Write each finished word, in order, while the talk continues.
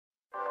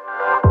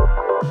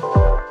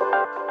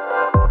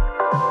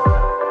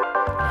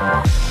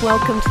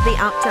Welcome to The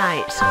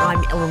Update.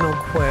 I'm Eleanor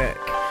Quirk.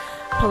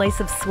 Police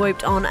have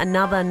swooped on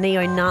another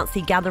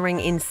neo-Nazi gathering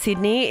in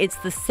Sydney. It's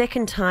the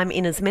second time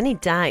in as many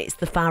days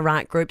the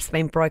far-right group's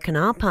been broken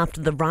up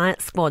after the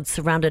riot squad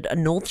surrounded a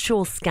North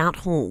Shore scout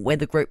hall where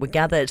the group were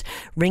gathered.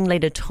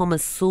 Ringleader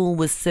Thomas Sewell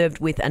was served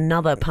with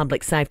another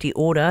public safety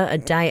order a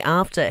day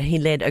after he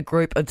led a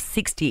group of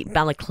 60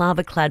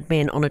 balaclava-clad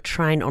men on a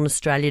train on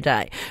Australia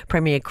Day.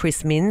 Premier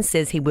Chris Minns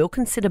says he will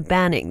consider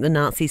banning the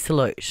Nazi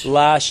salute.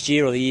 Last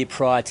year or the year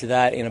prior to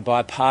that, in a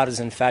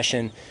bipartisan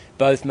fashion,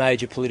 both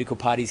major political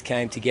parties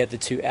came together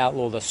to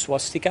outlaw the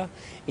swastika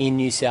in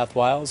New South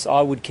Wales.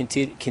 I would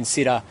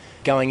consider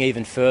going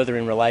even further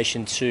in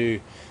relation to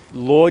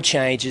law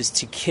changes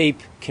to keep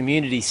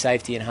community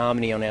safety and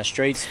harmony on our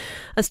streets.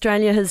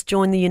 Australia has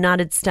joined the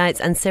United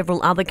States and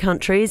several other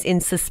countries in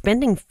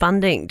suspending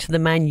funding to the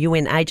main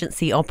UN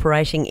agency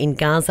operating in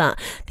Gaza.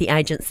 The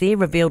agency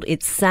revealed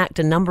it sacked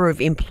a number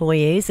of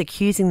employees,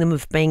 accusing them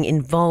of being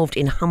involved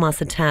in Hamas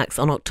attacks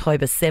on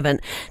October 7.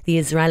 The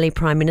Israeli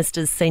Prime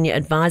Minister's senior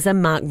advisor,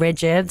 Mark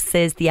Regev,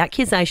 says the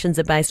accusations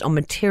are based on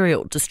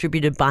material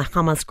distributed by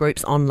Hamas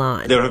groups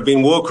online. There have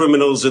been war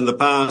criminals in the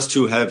past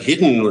who have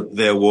hidden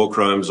their war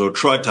crimes or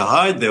tried to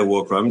hide their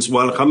war crimes,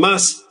 while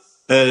Hamas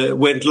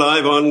went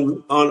live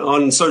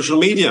on social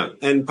media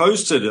and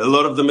posted a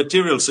lot of the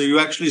material. So you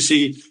actually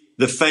see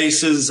the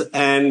faces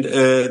and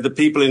the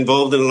people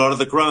involved in a lot of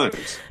the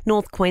crimes.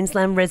 North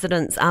Queensland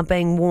residents are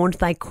being warned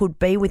they could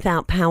be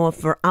without power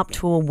for up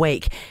to a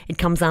week. It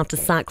comes after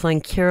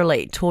Cyclone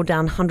Kirrily tore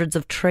down hundreds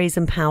of trees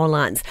and power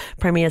lines.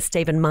 Premier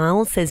Stephen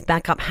Miles says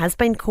backup has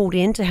been called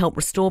in to help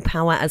restore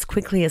power as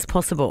quickly as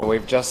possible.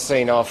 We've just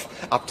seen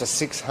off up to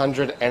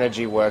 600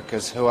 energy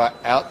workers who are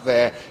out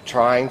there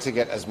trying to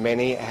get as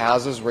many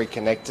houses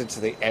reconnected to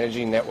the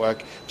energy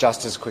network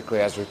just as quickly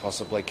as we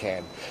possibly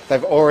can.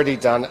 They've already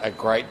done a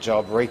great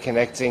job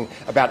reconnecting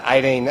about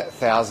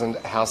 18,000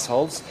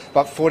 households,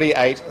 but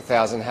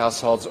 48,000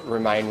 households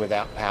remain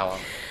without power.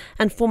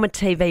 And former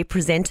TV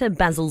presenter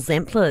Basil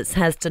Zemplers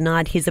has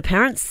denied his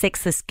apparent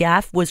sexist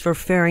gaffe was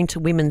referring to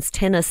women's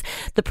tennis.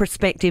 The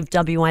prospective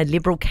WA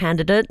Liberal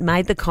candidate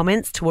made the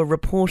comments to a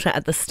reporter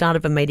at the start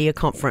of a media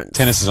conference.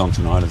 Tennis is on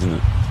tonight, isn't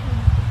it?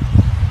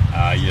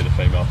 Yeah, the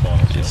female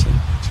finals. Yes,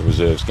 it's a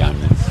reserves game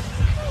then.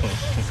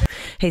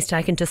 He's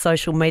taken to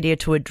social media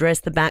to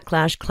address the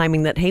backlash,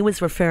 claiming that he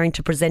was referring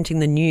to presenting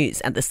the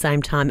news at the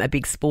same time a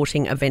big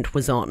sporting event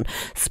was on.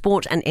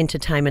 Sport and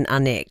entertainment are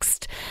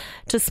next.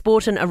 To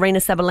sport, and Aryna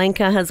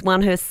Sabalenka has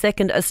won her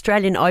second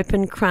Australian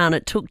Open crown.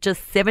 It took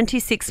just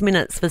 76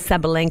 minutes for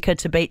Sabalenka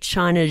to beat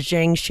China's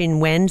Zheng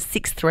Xinwen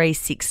 6-3,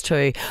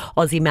 6-2.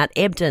 Aussie Matt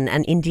Ebden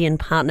and Indian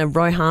partner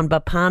Rohan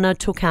Bopanna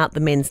took out the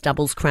men's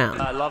doubles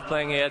crown. I love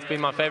playing here. It's been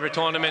my favourite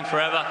tournament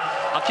forever.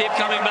 I'll keep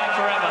coming back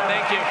forever.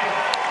 Thank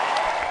you.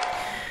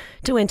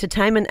 To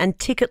entertainment, and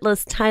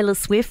ticketless Taylor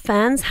Swift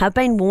fans have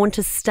been warned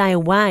to stay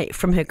away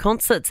from her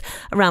concerts.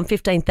 Around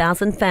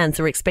 15,000 fans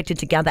are expected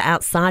to gather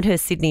outside her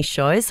Sydney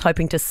shows,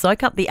 hoping to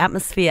soak up the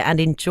atmosphere and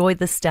enjoy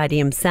the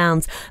stadium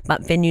sounds.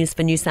 But Venues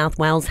for New South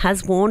Wales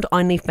has warned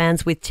only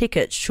fans with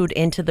tickets should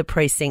enter the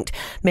precinct.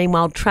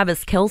 Meanwhile,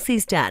 Travis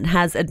Kelce's dad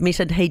has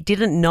admitted he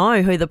didn't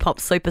know who the pop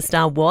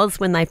superstar was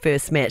when they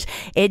first met.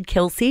 Ed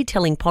Kelce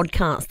telling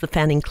Podcast, the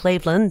fan in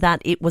Cleveland,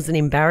 that it was an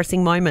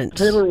embarrassing moment.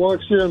 Taylor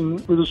walks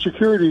in with a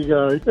security guy,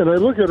 and I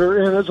look at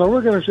her, and as I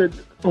look at her, I said,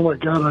 oh my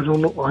God, I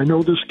don't know. I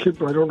know this kid,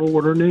 but I don't know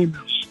what her name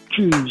is.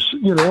 Jeez,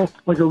 you know,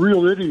 like a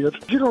real idiot.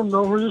 You don't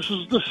know her. This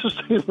is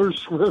Taylor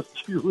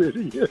Swift, you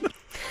idiot.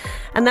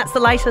 And that's the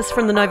latest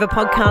from the Nova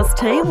Podcast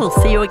team. We'll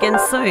see you again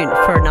soon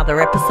for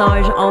another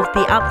episode of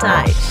The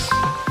Update.